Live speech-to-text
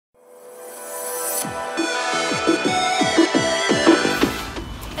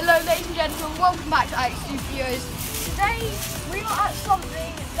welcome back to Alex Studios. Today we are at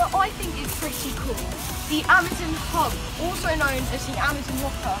something that I think is pretty cool. The Amazon Hub, also known as the Amazon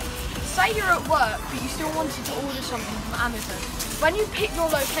Locker. Say you're at work but you still wanted to order something from Amazon. When you pick your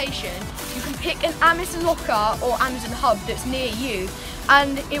location, you can pick an Amazon Locker or Amazon Hub that's near you,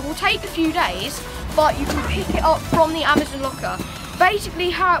 and it will take a few days, but you can pick it up from the Amazon Locker. Basically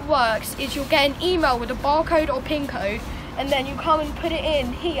how it works is you'll get an email with a barcode or PIN code, and then you come and put it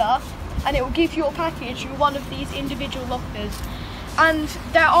in here and it will give your package through one of these individual lockers. And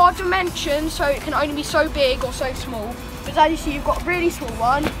there are dimensions, so it can only be so big or so small. But as you see, you've got a really small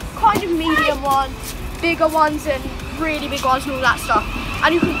one, kind of medium one, bigger ones and really big ones and all that stuff.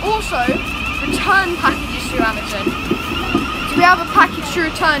 And you can also return packages through Amazon. So we have a package to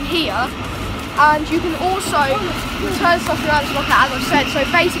return here, and you can also return stuff through Amazon Locker, as I've said. So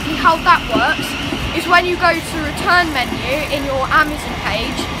basically how that works is when you go to the return menu in your Amazon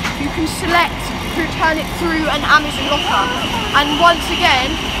page, you can select to return it through an Amazon Locker. And once again,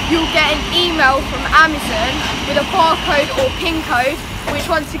 you'll get an email from Amazon with a barcode or PIN code, which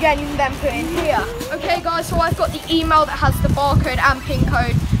once again you can then put in here. Okay guys, so I've got the email that has the barcode and PIN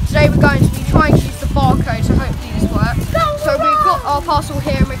code. Today we're going to be trying to use the barcode, so hopefully this works. So we've got our parcel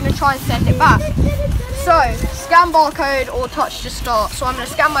here and we're going to try and send it back. So, scan barcode or touch to start. So I'm going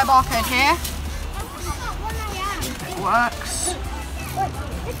to scan my barcode here. It works.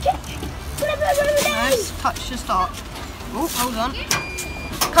 Nice, touch to start. Oh, hold on.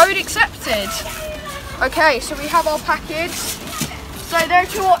 Code accepted. Okay, so we have our package. So there are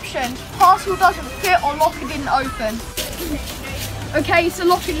two options. Parcel doesn't fit or locker didn't open. Okay, so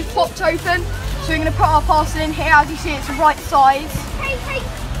locker just popped open. So we're going to put our parcel in here. As you see, it's the right size.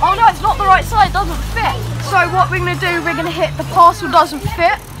 Oh no, it's not the right size, it doesn't fit. So what we're going to do, we're going to hit the parcel doesn't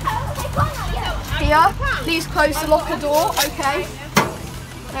fit. Here, please close the locker door. Okay,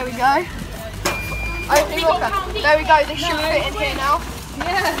 there we go. Open the locker. There we go, this should fit in here now.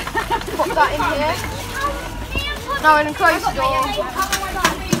 Yeah. Pop that in here. Now we're going to close the door.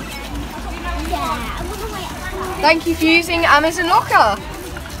 Thank you for using Amazon Locker.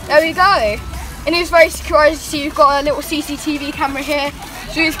 There we go. And it's very secure. As you see, you've got a little CCTV camera here.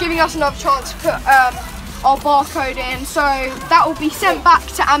 So it's giving us another chance to put our barcode in. So that will be sent back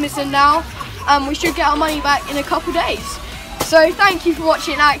to Amazon now. We should get our money back in a couple days. So thank you for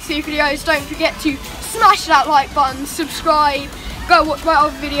watching Alex videos. Don't forget to smash that like button, subscribe, go watch my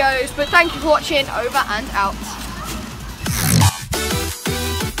other videos. But thank you for watching. Over and out.